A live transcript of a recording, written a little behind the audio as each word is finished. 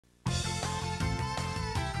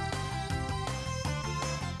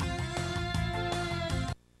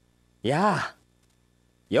やあ、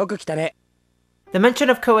よく来たね。 The mention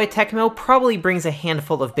of Koei Tecmo probably brings a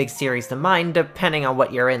handful of big series to mind, depending on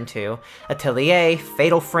what you're into. Atelier,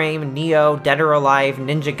 Fatal Frame, Neo, Dead or Alive,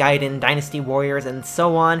 Ninja Gaiden, Dynasty Warriors, and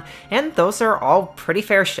so on, and those are all pretty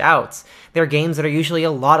fair shouts. They're games that are usually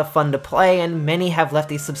a lot of fun to play, and many have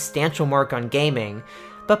left a substantial mark on gaming.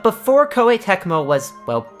 But before Koei Tecmo was,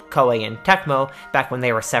 well, Koei and Tecmo, back when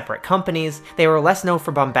they were separate companies, they were less known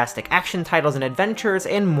for bombastic action titles and adventures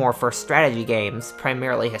and more for strategy games,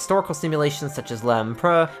 primarily historical simulations such as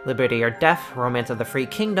L'Empereur, Liberty or Death, Romance of the Free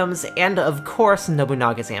Kingdoms, and of course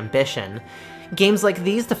Nobunaga's Ambition. Games like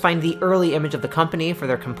these defined the early image of the company for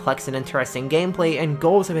their complex and interesting gameplay and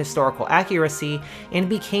goals of historical accuracy, and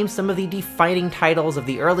became some of the defining titles of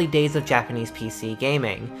the early days of Japanese PC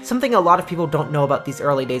gaming. Something a lot of people don't know about these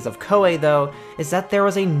early days of Koei, though, is that there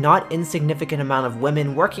was a not insignificant amount of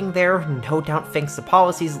women working there, no doubt thanks to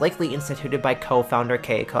policies likely instituted by co-founder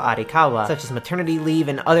Keiko Arikawa, such as maternity leave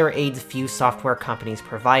and other aids few software companies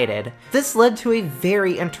provided. This led to a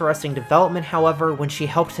very interesting development, however, when she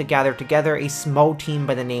helped to gather together a small team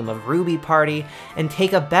by the name of Ruby Party and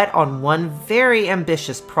take a bet on one very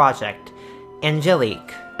ambitious project,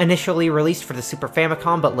 Angelique. Initially released for the Super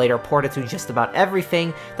Famicom but later ported to just about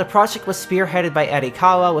everything, the project was spearheaded by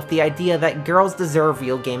Arikawa with the idea that girls deserve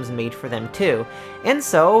real games made for them too, and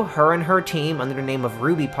so her and her team, under the name of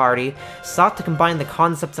Ruby Party, sought to combine the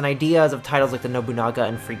concepts and ideas of titles like the Nobunaga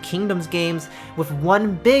and Free Kingdoms games with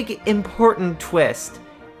one big important twist.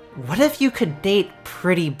 What if you could date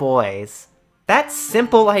pretty boys? That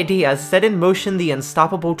simple idea set in motion the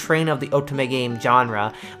unstoppable train of the Otome game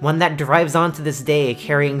genre, one that drives on to this day,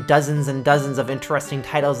 carrying dozens and dozens of interesting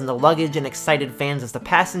titles in the luggage and excited fans as the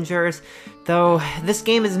passengers, though this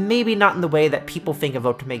game is maybe not in the way that people think of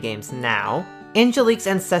Otome games now. Angelique's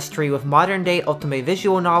ancestry with modern-day Otome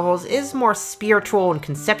visual novels is more spiritual and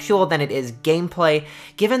conceptual than it is gameplay,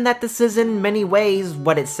 given that this is in many ways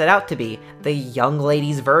what it set out to be, the young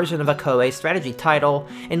lady's version of a Koei strategy title,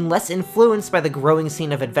 and less influenced by the growing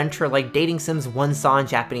scene of adventure like dating sims one saw on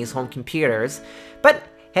Japanese home computers. But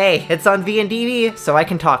hey, it's on V&DV, so I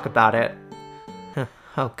can talk about it.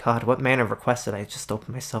 Oh god, what manner of request did I just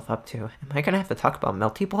open myself up to? Am I gonna have to talk about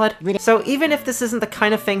Melty Blood? So even if this isn't the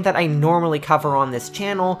kind of thing that I normally cover on this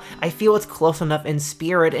channel, I feel it's close enough in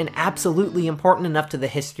spirit and absolutely important enough to the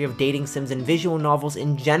history of dating sims and visual novels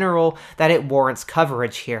in general that it warrants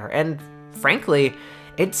coverage here, and frankly,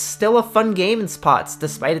 it's still a fun game in spots,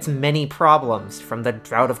 despite its many problems, from the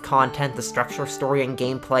drought of content, the structure, story, and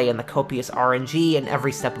gameplay, and the copious RNG in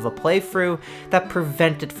every step of a playthrough that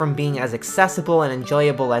prevent it from being as accessible and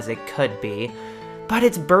enjoyable as it could be. But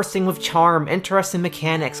it's bursting with charm, interesting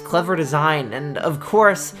mechanics, clever design, and of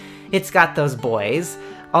course, it's got those boys.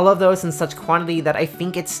 All of those in such quantity that I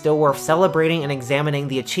think it's still worth celebrating and examining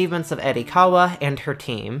the achievements of Arikawa and her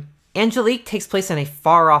team. Angelique takes place in a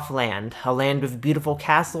far-off land, a land with beautiful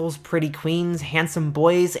castles, pretty queens, handsome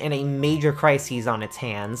boys, and a major crisis on its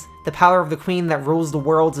hands. The power of the queen that rules the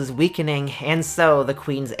worlds is weakening, and so the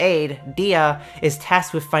queen's aide, Dia, is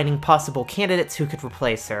tasked with finding possible candidates who could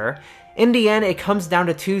replace her. In the end, it comes down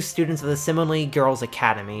to two students of the Simile Girls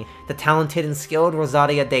Academy, the talented and skilled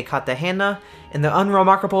Rosaria de Cartagena, and the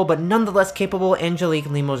unremarkable but nonetheless capable Angelique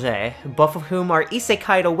Limoges, both of whom are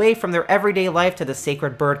isekai'd away from their everyday life to the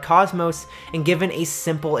sacred bird cosmos and given a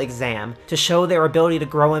simple exam, to show their ability to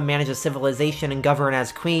grow and manage a civilization and govern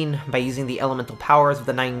as queen by using the elemental powers of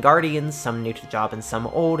the 9 guardians, some new to the job and some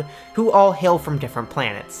old, who all hail from different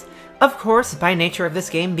planets. Of course, by nature of this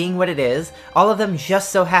game being what it is, all of them just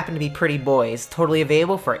so happen to be pretty boys, totally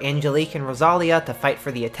available for Angelique and Rosalia to fight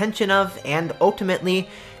for the attention of, and ultimately,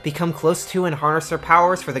 become close to and harness their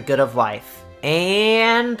powers for the good of life.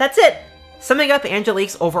 And that's it! Summing up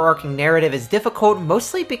Angelique's overarching narrative is difficult,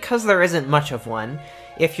 mostly because there isn't much of one.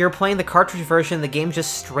 If you're playing the cartridge version, the game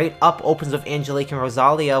just straight up opens with Angelique and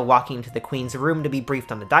Rosalia walking into the queen's room to be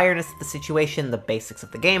briefed on the direness of the situation, the basics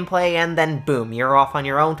of the gameplay, and then boom, you're off on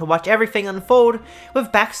your own to watch everything unfold,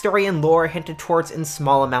 with backstory and lore hinted towards in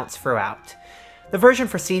small amounts throughout. The version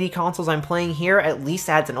for CD consoles I'm playing here at least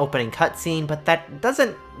adds an opening cutscene, but that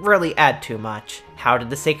doesn't really add too much. How did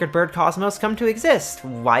the Sacred Bird Cosmos come to exist?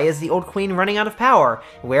 Why is the old queen running out of power?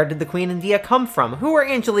 Where did the queen and Dia come from? Who are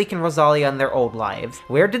Angelique and Rosalia in their old lives?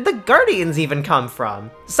 Where did the Guardians even come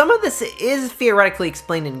from? Some of this is theoretically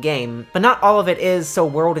explained in-game, but not all of it is, so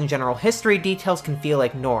world and general history details can feel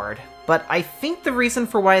ignored. But I think the reason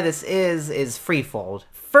for why this is threefold.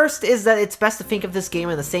 First is that it's best to think of this game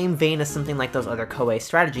in the same vein as something like those other Koei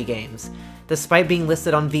strategy games. Despite being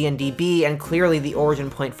listed on VNDB and clearly the origin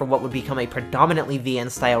point for what would become a predominantly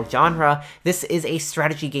VN-style genre, this is a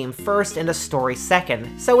strategy game first and a story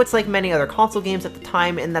second, so it's like many other console games at the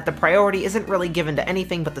time in that the priority isn't really given to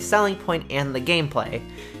anything but the selling point and the gameplay.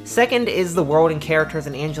 Second is the world and characters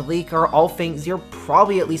in Angelique are all things you're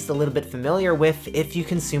probably at least a little bit familiar with if you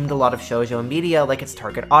consumed a lot of shoujo media like its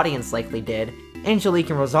target audience likely did. Angelique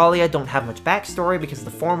and Rosalia don't have much backstory because the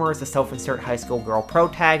former is the self-insert high school girl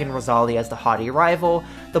protag and Rosalia is the haughty rival.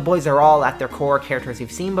 The boys are all, at their core, characters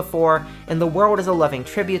you've seen before, and the world is a loving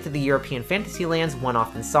tribute to the European fantasy lands one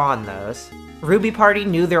often saw in those. RWBY Party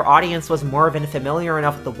knew their audience was more than familiar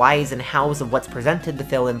enough with the whys and hows of what's presented to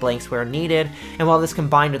fill in blanks where needed, and while this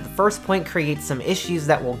combined with the first point creates some issues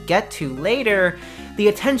that we'll get to later, the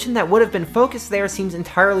attention that would have been focused there seems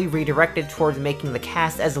entirely redirected towards making the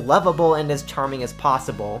cast as lovable and as charming as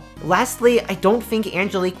possible. Lastly, I don't think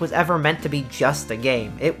Angelique was ever meant to be just a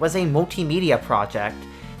game. It was a multimedia project.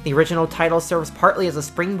 The original title serves partly as a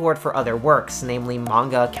springboard for other works, namely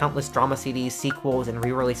manga, countless drama CDs, sequels, and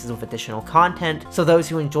re-releases with additional content, so those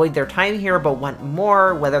who enjoyed their time here but want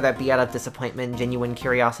more, whether that be out of disappointment, genuine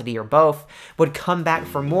curiosity, or both, would come back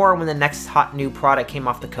for more when the next hot new product came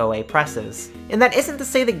off the Koei presses. And that isn't to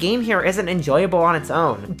say the game here isn't enjoyable on its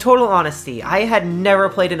own. Total honesty, I had never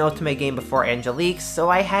played an Otome game before Angelique, so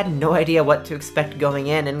I had no idea what to expect going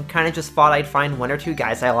in and kinda just thought I'd find one or two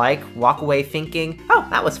guys I like, walk away thinking, oh,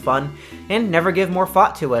 that was fun, and never give more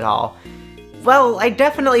thought to it all. Well, I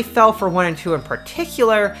definitely fell for 1 and 2 in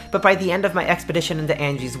particular, but by the end of my expedition into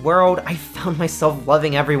Angie's world, I found myself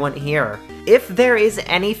loving everyone here. If there is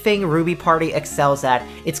anything RWBY Party excels at,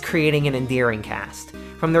 it's creating an endearing cast.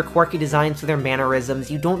 From their quirky designs to their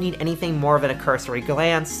mannerisms, you don't need anything more than a cursory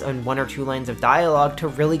glance and 1 or 2 lines of dialogue to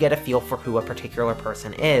really get a feel for who a particular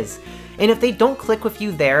person is. And if they don't click with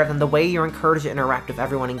you there, then the way you're encouraged to interact with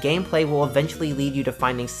everyone in gameplay will eventually lead you to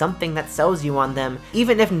finding something that sells you on them,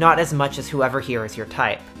 even if not as much as whoever here is your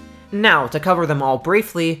type. Now, to cover them all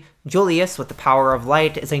briefly, Julius, with the power of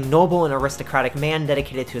light, is a noble and aristocratic man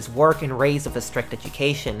dedicated to his work and raised with a strict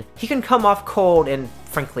education. He can come off cold, and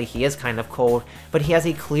frankly he is kind of cold, but he has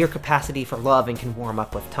a clear capacity for love and can warm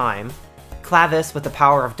up with time. Clavis, with the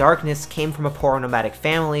power of darkness, came from a poor nomadic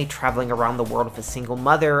family, traveling around the world with a single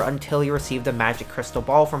mother until he received a magic crystal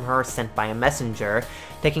ball from her sent by a messenger,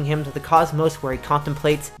 taking him to the cosmos where he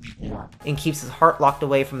contemplates and keeps his heart locked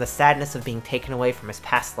away from the sadness of being taken away from his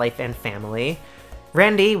past life and family.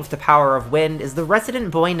 Randy, with the power of wind, is the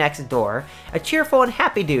resident boy next door, a cheerful and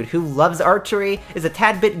happy dude who loves archery, is a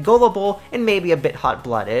tad bit gullible, and maybe a bit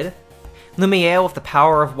hot-blooded. Lumiere, with the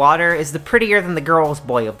power of water, is the prettier than the girls'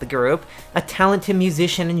 boy of the group, a talented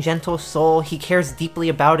musician and gentle soul he cares deeply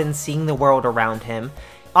about in seeing the world around him.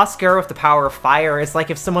 Oscar, with the power of fire, is like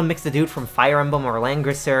if someone mixed a dude from Fire Emblem or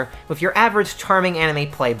Langrisser with your average charming anime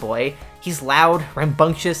playboy. He's loud,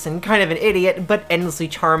 rambunctious, and kind of an idiot, but endlessly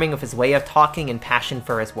charming with his way of talking and passion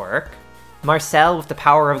for his work. Marcel, with the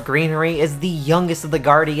power of greenery, is the youngest of the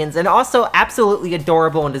Guardians and also absolutely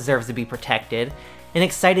adorable and deserves to be protected. An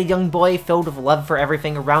excited young boy filled with love for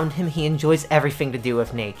everything around him, he enjoys everything to do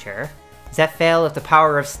with nature. Zephael, with the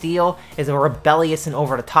power of steel, is a rebellious and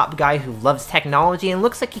over-the-top guy who loves technology and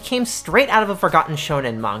looks like he came straight out of a forgotten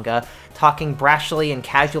shonen manga, talking brashly and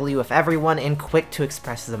casually with everyone and quick to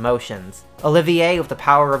express his emotions. Olivier, with the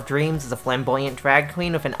power of dreams, is a flamboyant drag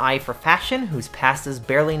queen with an eye for fashion whose past is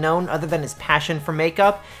barely known other than his passion for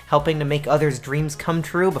makeup, helping to make others' dreams come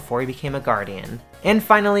true before he became a guardian. And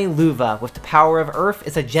finally, Luva, with the power of earth,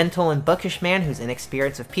 is a gentle and bookish man who's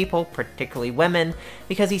inexperienced with people, particularly women,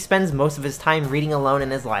 because he spends most of his time reading alone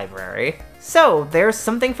in his library. So, there's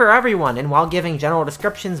something for everyone, and while giving general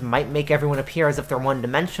descriptions might make everyone appear as if they're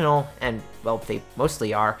one-dimensional, and, well, they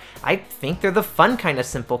mostly are, I think they're the fun kind of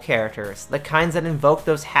simple characters, the kinds that invoke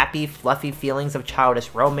those happy, fluffy feelings of childish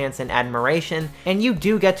romance and admiration, and you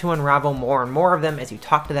do get to unravel more and more of them as you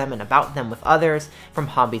talk to them and about them with others, from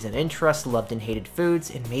hobbies and interests, loved and hated foods,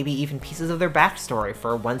 and maybe even pieces of their backstory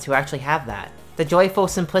for ones who actually have that. The joyful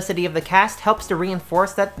simplicity of the cast helps to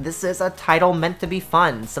reinforce that this is a title meant to be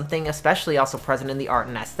fun, something especially also present in the art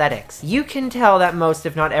and aesthetics. You can tell that most,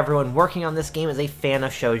 if not everyone working on this game is a fan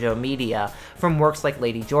of shoujo media, from works like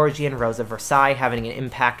Lady Georgie and Rose of Versailles having an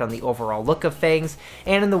impact on the overall look of things,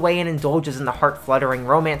 and in the way it indulges in the heart-fluttering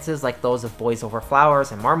romances like those of Boys Over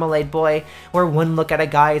Flowers and Marmalade Boy, where one look at a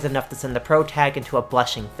guy is enough to send the protag into a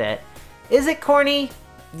blushing fit. Is it corny?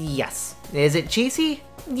 Yes. Is it cheesy?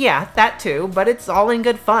 Yeah, that too, but it's all in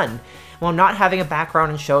good fun. While not having a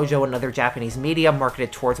background in shoujo and other Japanese media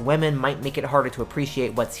marketed towards women might make it harder to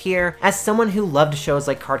appreciate what's here, as someone who loved shows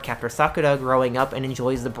like Cardcaptor Sakura growing up and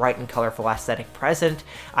enjoys the bright and colorful aesthetic present,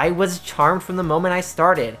 I was charmed from the moment I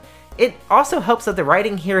started. It also helps that the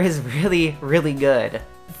writing here is really good.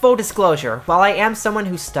 Full disclosure, while I am someone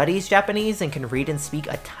who studies Japanese and can read and speak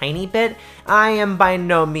a tiny bit, I am by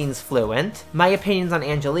no means fluent. My opinions on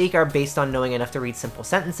Angelique are based on knowing enough to read simple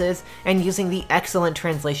sentences, and using the excellent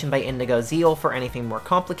translation by Indigo Zeal for anything more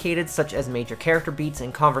complicated, such as major character beats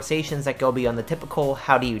and conversations that go beyond the typical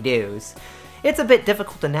how do you do's. It's a bit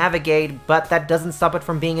difficult to navigate, but that doesn't stop it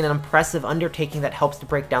from being an impressive undertaking that helps to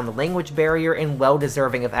break down the language barrier and well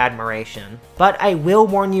deserving of admiration. But I will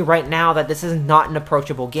warn you right now that this is not an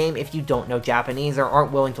approachable game if you don't know Japanese or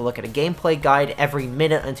aren't willing to look at a gameplay guide every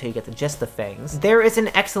minute until you get the gist of things. There is an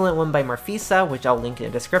excellent one by Murphisa, which I'll link in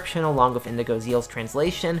the description along with Indigo Zeal's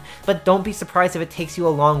translation, but don't be surprised if it takes you a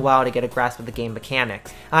long while to get a grasp of the game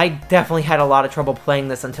mechanics. I definitely had a lot of trouble playing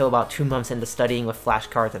this until about 2 months into studying with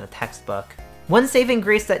flashcards and a textbook. One saving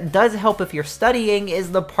grace that does help if you're studying is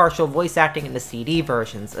the partial voice acting in the CD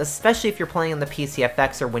versions, especially if you're playing on the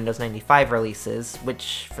PCFX or Windows 95 releases,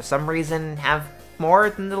 which for some reason have more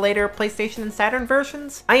than the later PlayStation and Saturn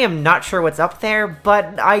versions. I am not sure what's up there,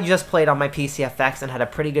 but I just played on my PCFX and had a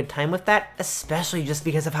pretty good time with that, especially just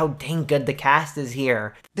because of how dang good the cast is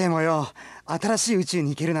here. でもよ、新しい宇宙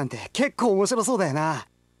に行けるなんて結構面白そうだよな。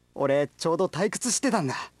俺ちょうど退屈してたん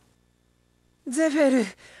だ。ゼフェル、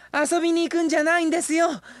遊びに行くんじゃないんですよ。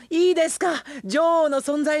いいですか？女王の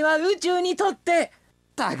存在は宇宙にとって。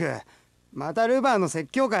たく、またルバーの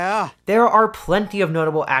説教かよ。There are plenty of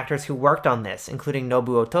notable actors who worked on this, including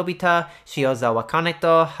Nobuo Tobita, Shiozawa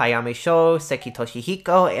Kaneto, Hayami Sho, Seki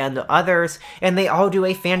Toshihiko, and others, and they all do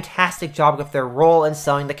a fantastic job with their role in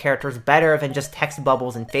selling the characters better than just text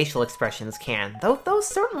bubbles and facial expressions can, though those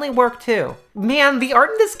certainly work too. Man, the art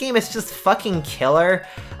in this game is just fucking killer.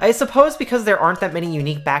 I suppose because there aren't that many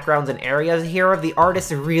unique backgrounds and areas here, the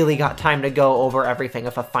artists really got time to go over everything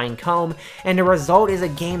with a fine comb, and the result is a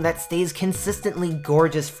game that stays consistently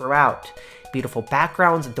gorgeous throughout. Beautiful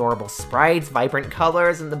backgrounds, adorable sprites, vibrant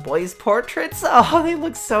colors, and the boys' portraits, oh, they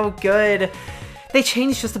look so good. They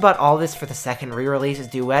changed just about all this for the second re-release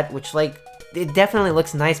Duet, which, like, it definitely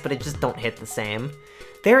looks nice, but it just don't hit the same.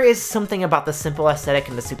 There is something about the simple aesthetic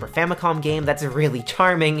in the Super Famicom game that's really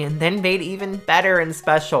charming, and then made even better and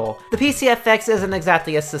special. The PCFX isn't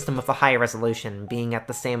exactly a system with a high resolution, being at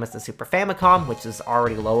the same as the Super Famicom, which is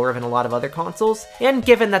already lower than a lot of other consoles, and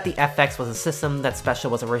given that the FX was a system that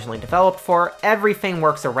Special was originally developed for, everything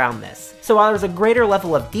works around this. So while there's a greater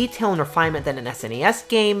level of detail and refinement than an SNES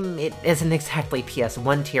game, it isn't exactly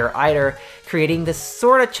PS1 tier either, creating this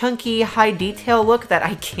sorta chunky, high detail look that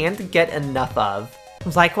I can't get enough of.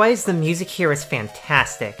 Likewise, the music here is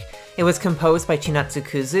fantastic. It was composed by Chinatsu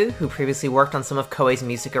Kuzu, who previously worked on some of Koei's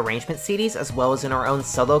music arrangement CDs, as well as in her own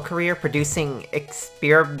solo career producing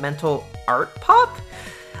experimental art pop?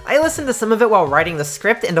 I listened to some of it while writing the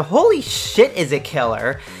script, and holy shit is it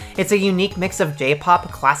killer! It's a unique mix of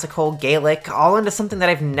J-pop, classical, Gaelic, all into something that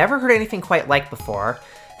I've never heard anything quite like before.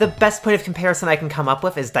 The best point of comparison I can come up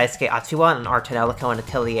with is Daisuke Achiwa on Art Tenelico and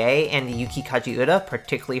Atelier, and Yuki Kajiura,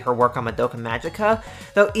 particularly her work on Madoka Magica,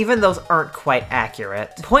 though even those aren't quite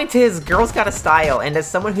accurate. The point is, girl's got a style, and as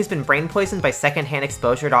someone who's been brain poisoned by secondhand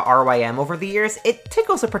exposure to RYM over the years, it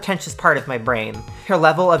tickles a pretentious part of my brain. Her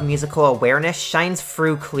level of musical awareness shines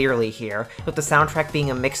through clearly here, with the soundtrack being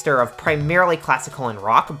a mixture of primarily classical and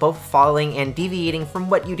rock, both following and deviating from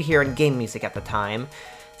what you'd hear in game music at the time.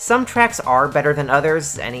 Some tracks are better than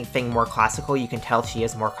others, anything more classical you can tell she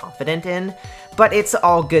is more confident in, but it's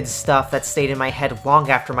all good stuff that stayed in my head long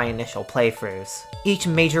after my initial playthroughs. Each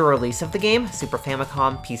major release of the game, Super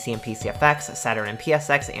Famicom, PC and PCFX, Saturn and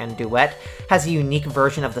PSX, and Duet, has a unique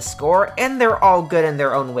version of the score, and they're all good in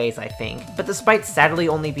their own ways, I think. But despite sadly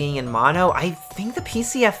only being in mono, I think the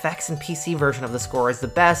PCFX and PC version of the score is the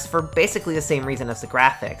best for basically the same reason as the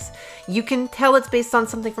graphics. You can tell it's based on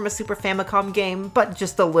something from a Super Famicom game, but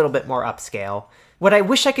just a little bit more upscale. What I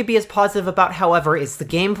wish I could be as positive about, however, is the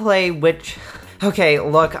gameplay, which... Okay,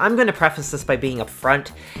 look, I'm gonna preface this by being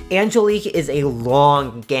upfront. Angelique is a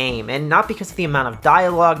long game, and not because of the amount of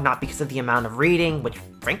dialogue, not because of the amount of reading, which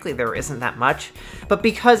frankly there isn't that much, but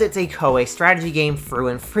because it's a Koei strategy game through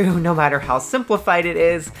and through, no matter how simplified it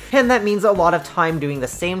is, and that means a lot of time doing the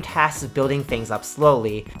same tasks of building things up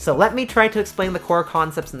slowly. So let me try to explain the core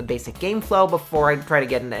concepts and the basic game flow before I try to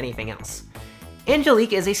get into anything else.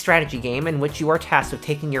 Angelique is a strategy game in which you are tasked with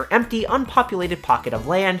taking your empty, unpopulated pocket of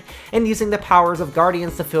land and using the powers of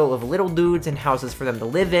guardians to fill it with little dudes and houses for them to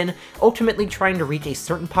live in, ultimately trying to reach a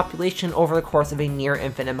certain population over the course of a near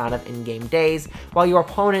infinite amount of in-game days, while your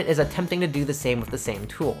opponent is attempting to do the same with the same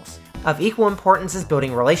tools. Of equal importance is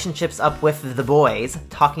building relationships up with the boys,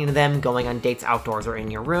 talking to them, going on dates outdoors or in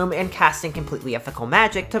your room, and casting completely ethical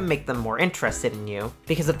magic to make them more interested in you.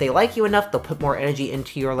 Because if they like you enough, they'll put more energy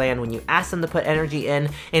into your land when you ask them to put energy in,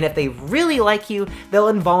 and if they really like you, they'll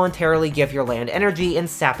involuntarily give your land energy and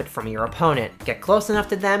sap it from your opponent. Get close enough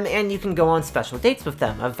to them, and you can go on special dates with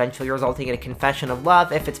them, eventually resulting in a confession of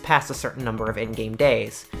love if it's past a certain number of in-game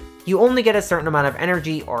days. You only get a certain amount of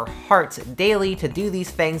energy or hearts daily to do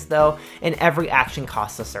these things though, and every action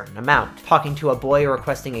costs a certain amount. Talking to a boy or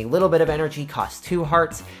requesting a little bit of energy costs 2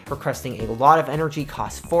 hearts, requesting a lot of energy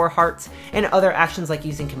costs 4 hearts, and other actions like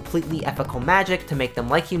using completely ethical magic to make them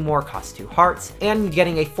like you more costs 2 hearts, and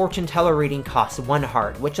getting a fortune teller reading costs 1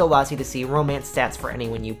 heart, which allows you to see romance stats for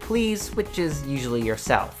anyone you please, which is usually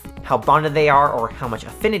yourself. How bonded they are or how much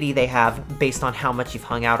affinity they have based on how much you've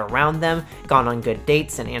hung out around them, gone on good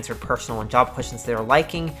dates, and answered personal and job questions they're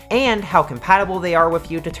liking, and how compatible they are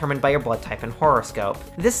with you determined by your blood type and horoscope.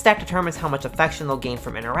 This stat determines how much affection they'll gain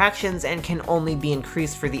from interactions and can only be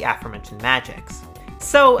increased for the aforementioned magics.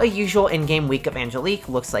 So a usual in-game week of Angelique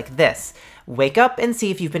looks like this. Wake up and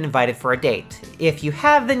see if you've been invited for a date. If you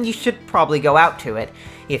have, then you should probably go out to it.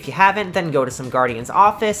 If you haven't, then go to some guardian's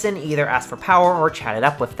office and either ask for power or chat it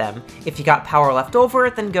up with them. If you got power left over,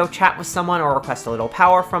 then go chat with someone or request a little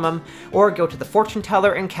power from them, or go to the fortune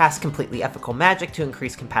teller and cast completely ethical magic to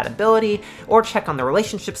increase compatibility, or check on the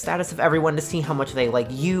relationship status of everyone to see how much they like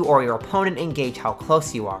you or your opponent and gauge how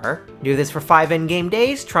close you are. Do this for 5 in-game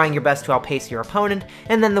days, trying your best to outpace your opponent,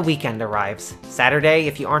 and then the weekend arrives. Saturday,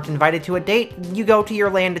 if you aren't invited to a date, you go to your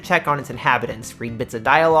land to check on its inhabitants, read bits of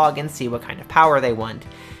dialogue, and see what kind of power they want,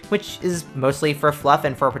 which is mostly for fluff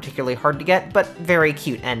and for a particularly hard to get, but very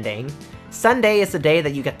cute ending. Sunday is the day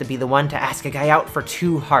that you get to be the one to ask a guy out for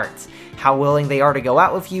 2 hearts. How willing they are to go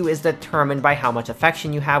out with you is determined by how much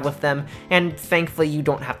affection you have with them, and thankfully you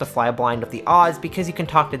don't have to fly blind with the odds because you can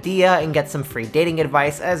talk to Dia and get some free dating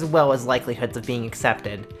advice as well as likelihoods of being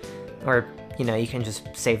accepted. Or, you know, you can just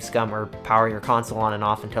save scum or power your console on and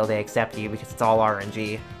off until they accept you because it's all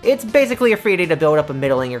RNG. It's basically a free day to build up a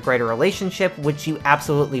middling or greater relationship, which you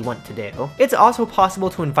absolutely want to do. It's also possible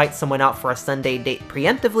to invite someone out for a Sunday date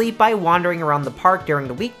preemptively by wandering around the park during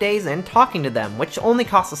the weekdays and talking to them, which only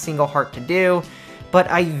costs a single heart to do, but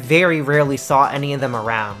I very rarely saw any of them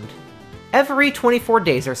around. Every 24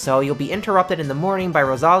 days or so, you'll be interrupted in the morning by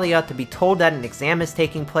Rosalia to be told that an exam is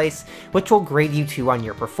taking place, which will grade you 2 on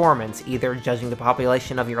your performance, either judging the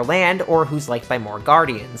population of your land or who's liked by more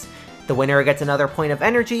guardians. The winner gets another point of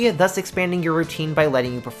energy, thus expanding your routine by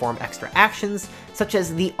letting you perform extra actions, such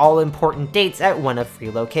as the all-important dates at one of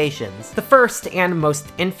 3 locations. The first, and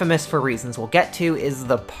most infamous for reasons we'll get to, is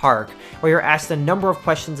the park, where you're asked a number of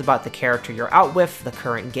questions about the character you're out with, the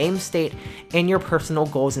current game state, and your personal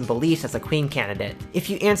goals and beliefs as a queen candidate. If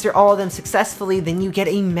you answer all of them successfully, then you get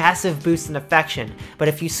a massive boost in affection, but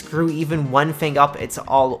if you screw even one thing up, it's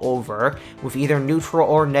all over, with either neutral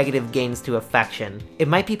or negative gains to affection. It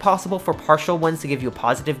might be possible for partial ones to give you a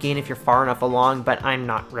positive gain if you're far enough along, but I'm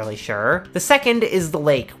not really sure. The second is the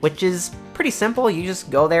lake, which is pretty simple. You just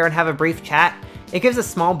go there and have a brief chat. It gives a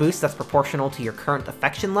small boost that's proportional to your current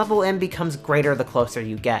affection level and becomes greater the closer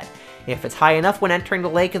you get. If it's high enough when entering the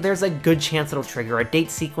lake, there's a good chance it'll trigger a date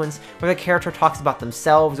sequence where the character talks about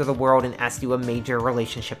themselves or the world and asks you a major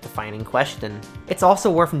relationship-defining question. It's also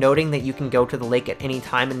worth noting that you can go to the lake at any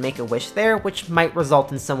time and make a wish there, which might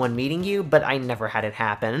result in someone meeting you, but I never had it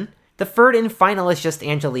happen. The third and final is just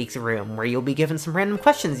Angelique's room, where you'll be given some random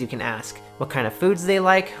questions you can ask. What kind of foods they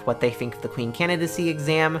like, what they think of the Queen Candidacy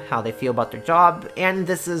exam, how they feel about their job, and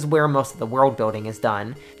this is where most of the world building is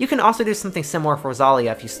done. You can also do something similar for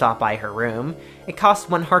Rosalia if you stop by her room. It costs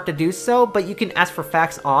 1 heart to do so, but you can ask for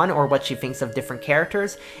facts on or what she thinks of different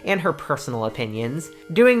characters, and her personal opinions.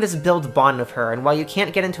 Doing this builds bond with her, and while you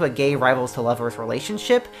can't get into a gay rivals to lovers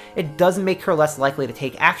relationship, it does make her less likely to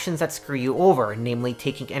take actions that screw you over, namely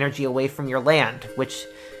taking energy away from your land, which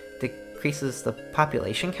decreases the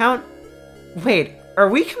population count? Wait, are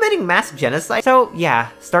we committing mass genocide? So yeah,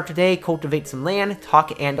 start today, cultivate some land,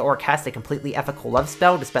 talk and or cast a completely ethical love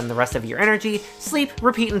spell to spend the rest of your energy, sleep,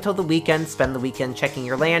 repeat until the weekend, spend the weekend checking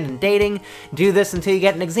your land and dating, do this until you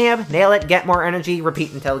get an exam, nail it, get more energy,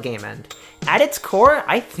 repeat until game end. At its core,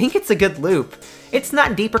 I think it's a good loop. It's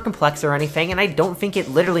not deep or complex or anything, and I don't think it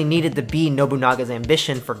literally needed to be Nobunaga's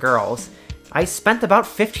ambition for girls. I spent about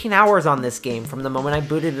 15 hours on this game from the moment I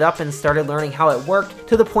booted it up and started learning how it worked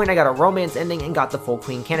to the point I got a romance ending and got the full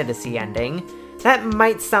queen candidacy ending. That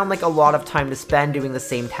might sound like a lot of time to spend doing the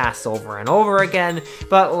same tasks over and over again,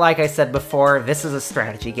 but like I said before, this is a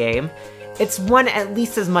strategy game. It's one at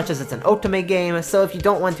least as much as it's an Otome game, so if you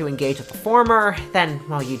don't want to engage with the former, then,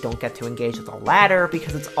 well, you don't get to engage with the latter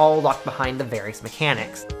because it's all locked behind the various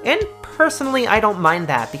mechanics. And personally, I don't mind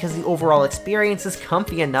that because the overall experience is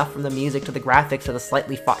comfy enough from the music to the graphics to the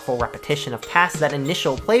slightly thoughtful repetition of tasks that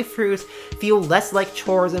initial playthroughs feel less like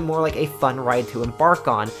chores and more like a fun ride to embark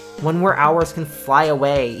on, one where hours can fly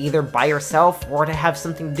away, either by yourself or to have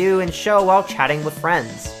something to do and show while chatting with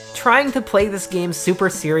friends. Trying to play this game super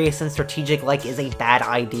serious and strategic-like is a bad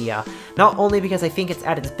idea, not only because I think it's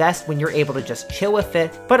at its best when you're able to just chill with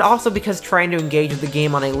it, but also because trying to engage with the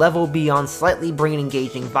game on a level beyond slightly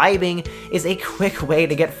brain-engaging vibing is a quick way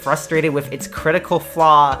to get frustrated with its critical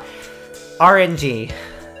flaw, RNG.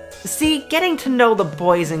 See, getting to know the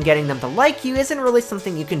boys and getting them to like you isn't really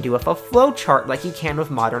something you can do with a flowchart like you can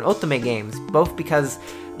with modern Otome games, both because,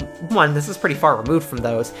 one, this is pretty far removed from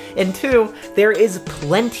those, and two, there is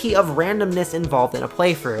plenty of randomness involved in a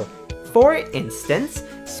playthrough. For instance,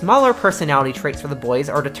 smaller personality traits for the boys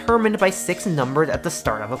are determined by 6 numbers at the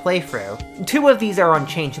start of a playthrough. 2 of these are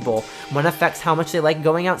unchangeable. One affects how much they like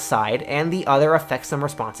going outside, and the other affects some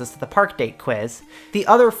responses to the park date quiz. The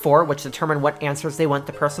other 4, which determine what answers they want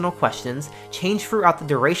to personal questions, change throughout the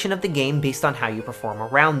duration of the game based on how you perform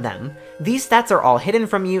around them. These stats are all hidden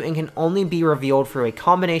from you and can only be revealed through a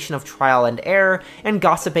combination of trial and error and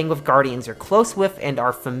gossiping with guardians you're close with and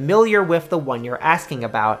are familiar with the one you're asking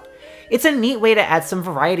about. It's a neat way to add some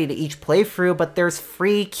variety to each playthrough, but there's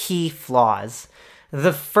 3 key flaws.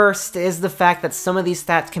 The first is the fact that some of these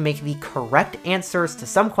stats can make the correct answers to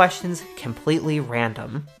some questions completely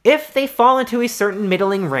random. If they fall into a certain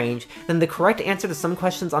middling range, then the correct answer to some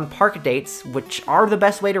questions on park dates, which are the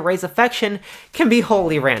best way to raise affection, can be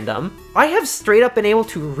wholly random. I have straight up been able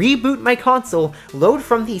to reboot my console, load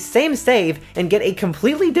from the same save, and get a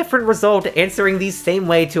completely different result answering the same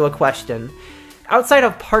way to a question. Outside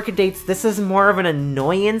of park dates, this is more of an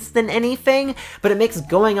annoyance than anything, but it makes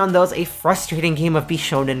going on those a frustrating game of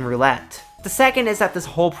Bishonen roulette. The second is that this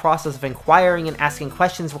whole process of inquiring and asking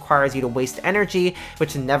questions requires you to waste energy,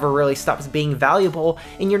 which never really stops being valuable,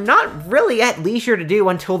 and you're not really at leisure to do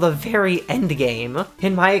until the very end game.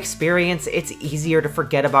 In my experience, it's easier to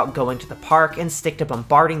forget about going to the park and stick to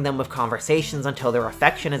bombarding them with conversations until their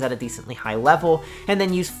affection is at a decently high level, and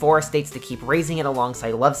then use forest dates to keep raising it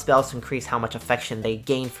alongside love spells to increase how much affection they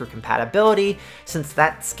gain through compatibility, since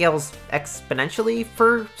that scales exponentially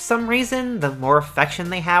for some reason. The more affection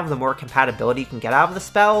they have, the more compatibility you can get out of the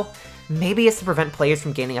spell. Maybe it's to prevent players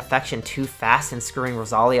from gaining affection too fast and screwing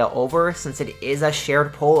Rosalia over, since it is a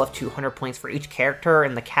shared pool of 200 points for each character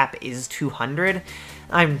and the cap is 200.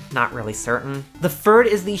 I'm not really certain. The third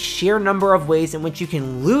is the sheer number of ways in which you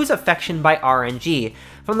can lose affection by RNG,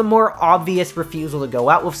 from the more obvious refusal to go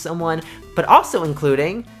out with someone, but also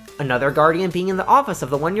including another guardian being in the office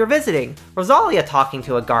of the one you're visiting, Rosalia talking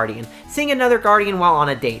to a guardian, seeing another guardian while on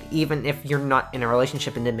a date, even if you're not in a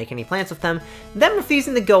relationship and didn't make any plans with them, them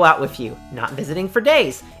refusing to go out with you, not visiting for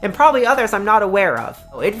days, and probably others I'm not aware of.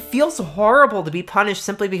 It feels horrible to be punished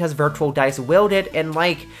simply because Virtual Dice willed it, and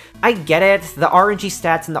like, I get it, the RNG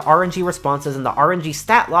stats and the RNG responses and the RNG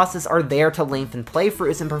stat losses are there to lengthen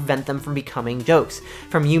playthroughs and prevent them from becoming jokes,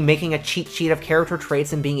 from you making a cheat sheet of character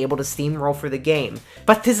traits and being able to steamroll through the game.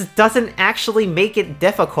 But this doesn't actually make it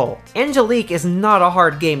difficult. Angelique is not a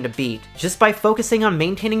hard game to beat. Just by focusing on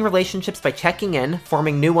maintaining relationships by checking in,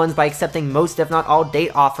 forming new ones by accepting most if not all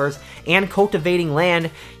date offers, and cultivating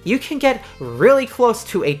land, you can get really close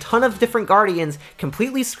to a ton of different guardians,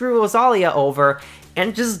 completely screw Rosalia over,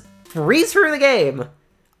 and just breeze through the game.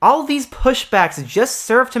 All these pushbacks just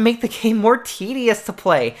serve to make the game more tedious to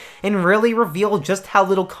play, and really reveal just how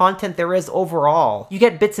little content there is overall. You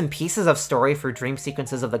get bits and pieces of story through dream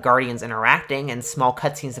sequences of the Guardians interacting, and small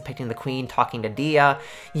cutscenes depicting the Queen talking to Dia.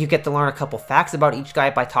 You get to learn a couple facts about each guy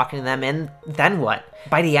by talking to them, and then what?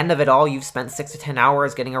 By the end of it all, you've spent 6 to 10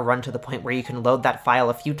 hours getting a run to the point where you can load that file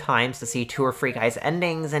a few times to see 2 or 3 guys'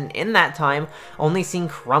 endings, and in that time, only seeing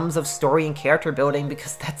crumbs of story and character building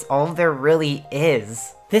because that's all there really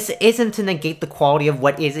is. This isn't to negate the quality of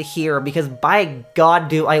what is here, because by God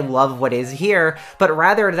do I love what is here, but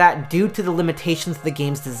rather that due to the limitations of the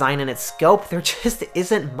game's design and its scope, there just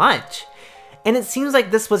isn't much. And it seems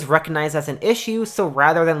like this was recognized as an issue, so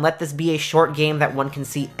rather than let this be a short game that one can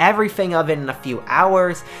see everything of in a few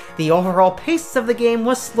hours, the overall pace of the game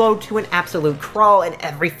was slowed to an absolute crawl and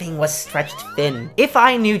everything was stretched thin. If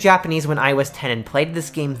I knew Japanese when I was 10 and played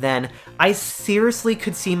this game then, I seriously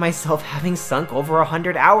could see myself having sunk over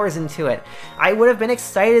 100 hours into it. I would have been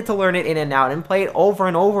excited to learn it in and out and play it over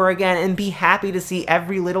and over again and be happy to see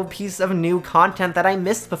every little piece of new content that I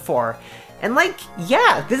missed before. And like,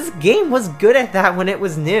 yeah, this game was good at that when it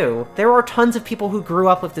was new. There are tons of people who grew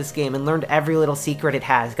up with this game and learned every little secret it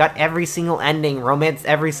has, got every single ending, romanced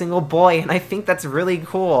every single boy, and I think that's really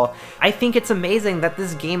cool. I think it's amazing that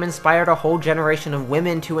this game inspired a whole generation of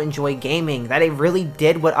women to enjoy gaming, that it really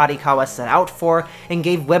did what Arikawa set out for, and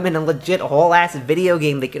gave women a legit whole-ass video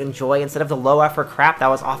game they could enjoy instead of the low-effort crap that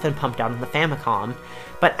was often pumped out on the Famicom.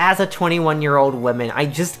 But as a 21-year-old woman, I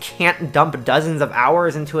just can't dump dozens of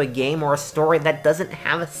hours into a game or a story that doesn't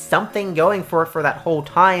have something going for it for that whole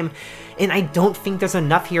time, and I don't think there's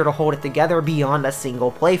enough here to hold it together beyond a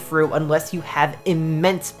single playthrough unless you have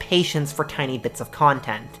immense patience for tiny bits of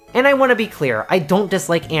content. And I want to be clear, I don't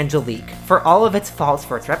dislike Angelique. For all of its faults,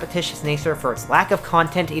 for its repetitious nature, for its lack of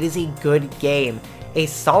content, it is a good game. A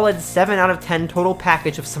solid 7 out of 10 total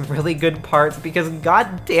package of some really good parts, because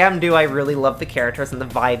goddamn do I really love the characters and the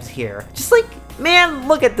vibes here. Just like, man,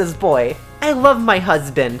 look at this boy. I love my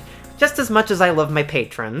husband. Just as much as I love my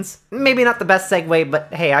patrons. Maybe not the best segue,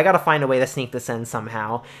 but hey, I gotta find a way to sneak this in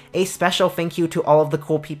somehow. A special thank you to all of the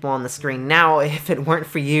cool people on the screen now. If it weren't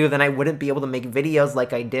for you, then I wouldn't be able to make videos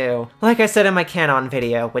like I do. Like I said in my Canon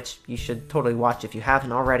video, which you should totally watch if you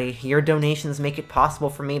haven't already, your donations make it possible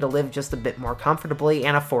for me to live just a bit more comfortably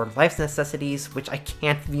and afford life's necessities, which I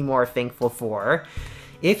can't be more thankful for.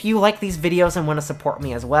 If you like these videos and want to support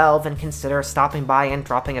me as well, then consider stopping by and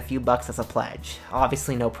dropping a few bucks as a pledge.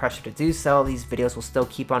 Obviously no pressure to do so, these videos will still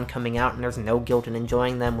keep on coming out and there's no guilt in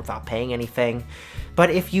enjoying them without paying anything.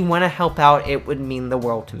 But if you want to help out, it would mean the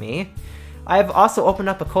world to me. I've also opened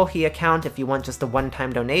up a Kohi account if you want just a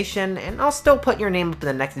one-time donation, and I'll still put your name up in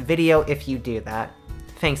the next video if you do that.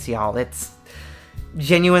 Thanks y'all, it's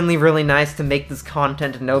genuinely really nice to make this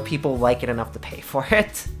content and know people like it enough to pay for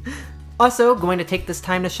it. Also, going to take this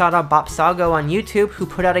time to shout out Bopsago on YouTube, who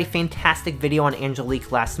put out a fantastic video on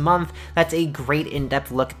Angelique last month that's a great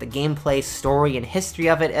in-depth look at the gameplay, story, and history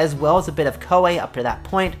of it, as well as a bit of Koei up to that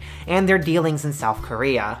point, and their dealings in South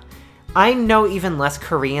Korea. I know even less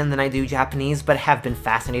Korean than I do Japanese, but have been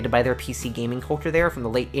fascinated by their PC gaming culture there from the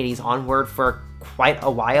late 80s onward for quite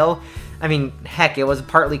a while. I mean, heck, it was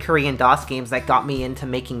partly Korean DOS games that got me into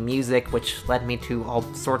making music, which led me to all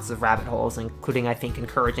sorts of rabbit holes, including, I think,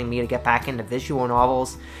 encouraging me to get back into visual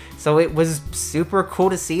novels. So it was super cool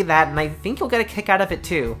to see that, and I think you'll get a kick out of it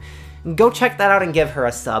too. Go check that out and give her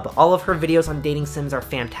a sub. All of her videos on dating sims are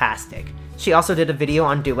fantastic. She also did a video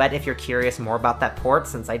on Duet if you're curious more about that port,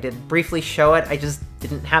 since I did briefly show it, I just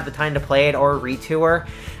didn't have the time to play it or retour.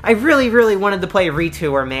 I really wanted to play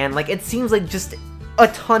retour, man. Like, it seems like just a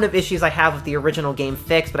ton of issues I have with the original game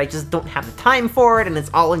fixed, but I just don't have the time for it, and it's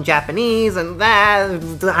all in Japanese, and that,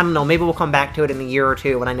 I don't know, maybe we'll come back to it in a year or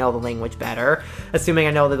two when I know the language better, assuming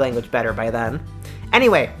I know the language better by then.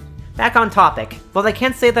 Anyway, back on topic. While I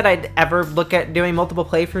can't say that I'd ever look at doing multiple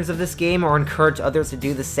playthroughs of this game or encourage others to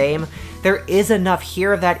do the same, there is enough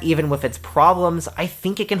here that even with its problems, I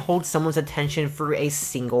think it can hold someone's attention through a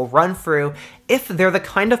single run-through if they're the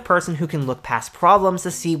kind of person who can look past problems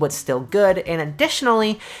to see what's still good, and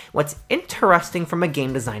additionally, what's interesting from a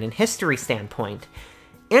game design and history standpoint.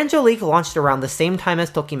 Angelique launched around the same time as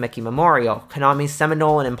Tokimeki Memorial, Konami's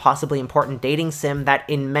seminal and impossibly important dating sim that,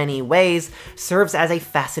 in many ways, serves as a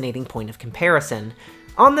fascinating point of comparison.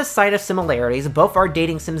 On the side of similarities, both are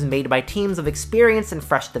dating sims made by teams of experienced and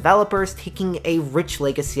fresh developers, taking a rich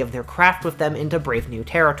legacy of their craft with them into brave new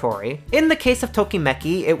territory. In the case of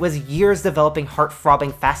Tokimeki, it was years developing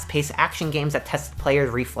heart-throbbing, fast-paced action games that tested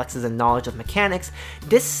players' reflexes and knowledge of mechanics,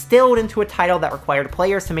 distilled into a title that required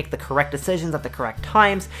players to make the correct decisions at the correct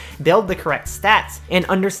times, build the correct stats, and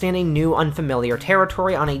understanding new unfamiliar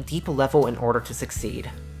territory on a deep level in order to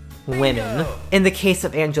succeed. Women. In the case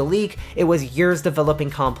of Angelique, it was years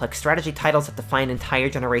developing complex strategy titles that defined entire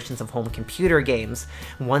generations of home computer games,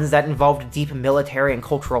 ones that involved deep military and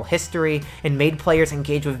cultural history, and made players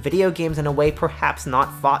engage with video games in a way perhaps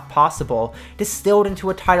not thought possible, distilled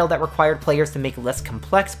into a title that required players to make less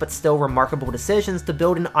complex but still remarkable decisions to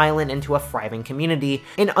build an island into a thriving community,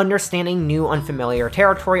 and understanding new unfamiliar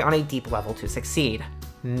territory on a deep level to succeed.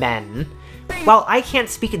 Men. While I can't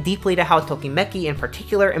speak deeply to how Tokimeki in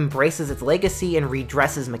particular embraces its legacy and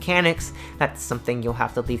redresses mechanics, that's something you'll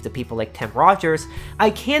have to leave to people like Tim Rogers,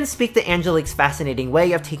 I can speak to Angelique's fascinating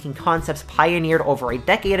way of taking concepts pioneered over a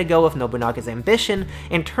decade ago of Nobunaga's ambition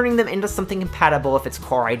and turning them into something compatible with its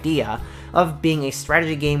core idea, of being a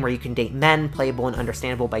strategy game where you can date men, playable and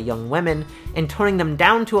understandable by young women, and toning them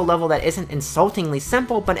down to a level that isn't insultingly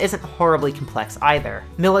simple but isn't horribly complex either.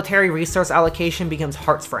 Military resource allocation becomes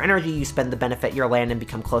hearts for energy you spend to benefit your land and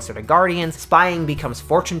become closer to guardians, spying becomes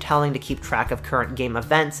fortune-telling to keep track of current game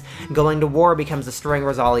events, going to war becomes destroying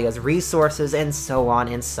Rosalia's resources, and so on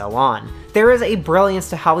and so on. There is a brilliance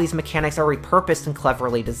to how these mechanics are repurposed and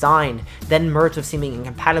cleverly designed, then merged with seeming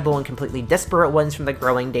incompatible and completely disparate ones from the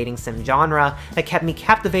growing dating sim genre that kept me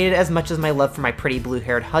captivated as much as my love for my pretty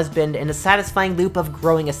blue-haired husband in a satisfying loop of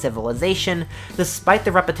growing a civilization, despite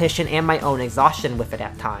the repetition and my own exhaustion with it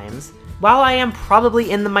at times. While I am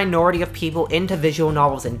probably in the minority of people into visual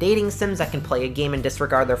novels and dating sims that can play a game and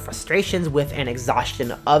disregard their frustrations with an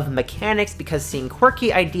exhaustion of mechanics because seeing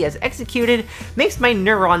quirky ideas executed makes my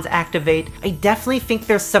neurons activate, I definitely think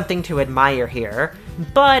there's something to admire here.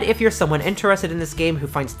 But if you're someone interested in this game who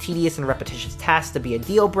finds tedious and repetitious tasks to be a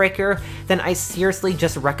deal breaker, then I seriously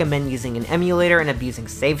just recommend using an emulator and abusing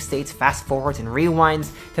save states, fast forwards, and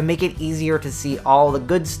rewinds to make it easier to see all the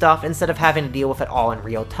good stuff instead of having to deal with it all in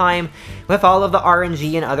real time, with all of the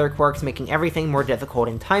RNG and other quirks making everything more difficult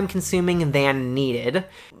and time consuming than needed.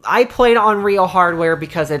 I played on real hardware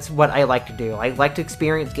because it's what I like to do. I like to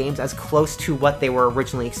experience games as close to what they were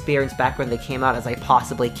originally experienced back when they came out as I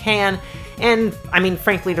possibly can, and I mean,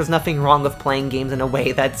 frankly, there's nothing wrong with playing games in a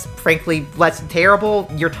way that's frankly less terrible.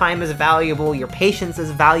 Your time is valuable, your patience is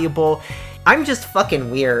valuable. I'm just fucking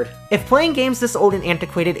weird. If playing games this old and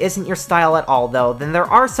antiquated isn't your style at all though, then there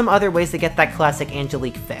are some other ways to get that classic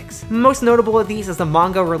Angelique fix. Most notable of these is the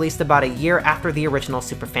manga released about a year after the original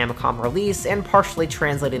Super Famicom release, and partially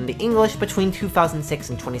translated into English between 2006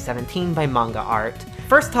 and 2017 by Manga Art.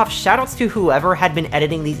 First off, shoutouts to whoever had been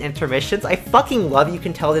editing these intermissions. I fucking love you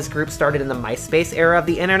can tell this group started in the MySpace era of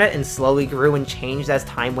the internet and slowly grew and changed as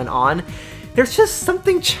time went on. There's just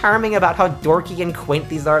something charming about how dorky and quaint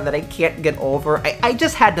these are that I can't get over. I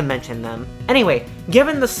just had to mention them. Anyway,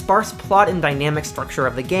 given the sparse plot and dynamic structure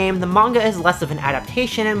of the game, the manga is less of an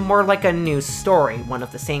adaptation and more like a new story, one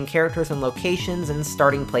of the same characters and locations and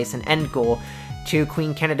starting place and end goal. Two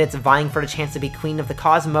queen candidates vying for the chance to be queen of the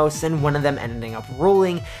cosmos, and one of them ending up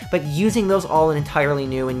ruling, but using those all in entirely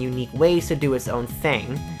new and unique ways to do its own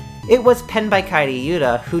thing. It was penned by Kairi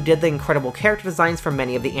Yuta, who did the incredible character designs for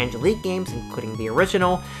many of the Angelique games, including the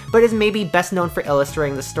original, but is maybe best known for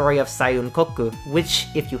illustrating the story of Sayun-koku, which,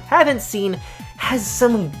 if you haven't seen, has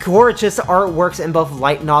some gorgeous artworks in both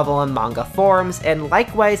light novel and manga forms, and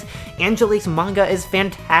likewise, Angelique's manga is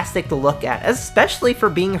fantastic to look at, especially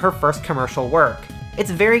for being her first commercial work. It's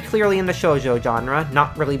very clearly in the shoujo genre,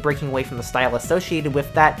 not really breaking away from the style associated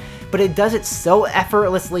with that, but it does it so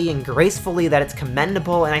effortlessly and gracefully that it's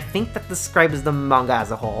commendable, and I think that describes the manga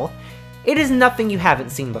as a whole. It is nothing you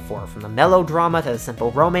haven't seen before, from the melodrama to the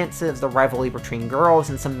simple romances, the rivalry between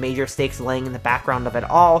girls, and some major stakes laying in the background of it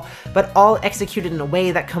all, but all executed in a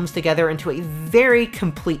way that comes together into a very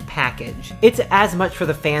complete package. It's as much for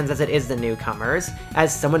the fans as it is the newcomers.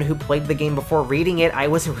 As someone who played the game before reading it, I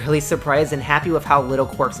was really surprised and happy with how little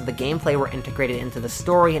quirks of the gameplay were integrated into the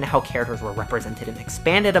story and how characters were represented and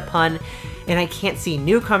expanded upon, and I can't see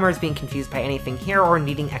newcomers being confused by anything here or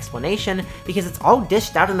needing explanation, because it's all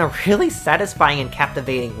dished out in a really satisfying and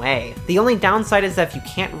captivating way. The only downside is that if you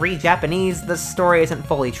can't read Japanese, the story isn't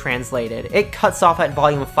fully translated. It cuts off at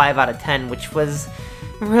volume 5 out of 10, which was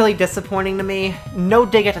really disappointing to me. No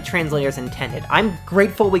dig at the translators intended. I'm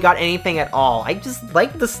grateful we got anything at all. I just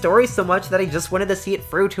liked the story so much that I just wanted to see it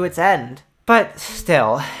through to its end. But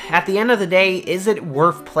still, at the end of the day, is it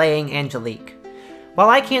worth playing Angelique? While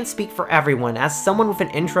I can't speak for everyone, as someone with an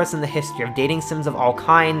interest in the history of dating sims of all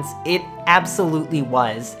kinds, it absolutely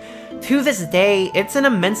was. To this day, it's an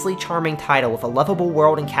immensely charming title with a lovable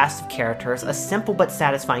world and cast of characters, a simple but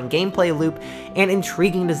satisfying gameplay loop, and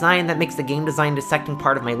intriguing design that makes the game design dissecting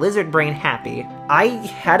part of my lizard brain happy. I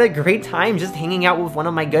had a great time just hanging out with one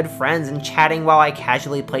of my good friends and chatting while I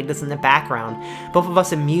casually played this in the background, both of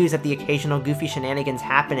us amused at the occasional goofy shenanigans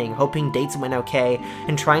happening, hoping dates went okay,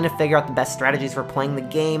 and trying to figure out the best strategies for playing the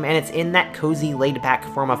game, and it's in that cozy, laid-back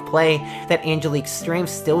form of play that Angelique's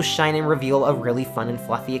strengths still shine and reveal a really fun and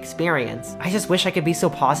fluffy experience. I just wish I could be so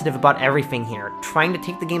positive about everything here, trying to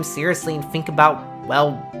take the game seriously and think about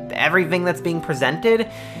well, everything that's being presented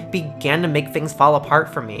began to make things fall apart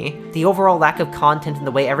for me. The overall lack of content and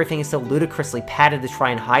the way everything is so ludicrously padded to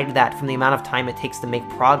try and hide that from the amount of time it takes to make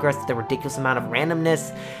progress, the ridiculous amount of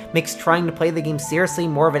randomness, makes trying to play the game seriously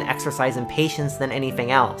more of an exercise in patience than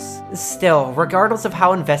anything else. Still, regardless of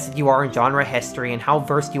how invested you are in genre history and how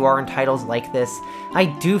versed you are in titles like this, I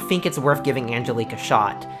do think it's worth giving Angelique a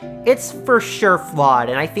shot. It's for sure flawed,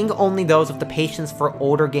 and I think only those with the patience for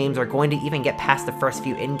older games are going to even get past the first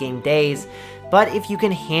few in-game days, but if you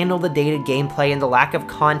can handle the dated gameplay and the lack of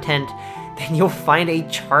content, then you'll find a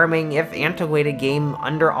charming, if antiquated game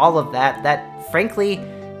under all of that that, frankly,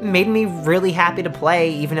 made me really happy to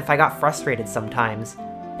play, even if I got frustrated sometimes.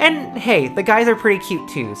 And hey, the guys are pretty cute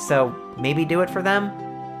too, so maybe do it for them?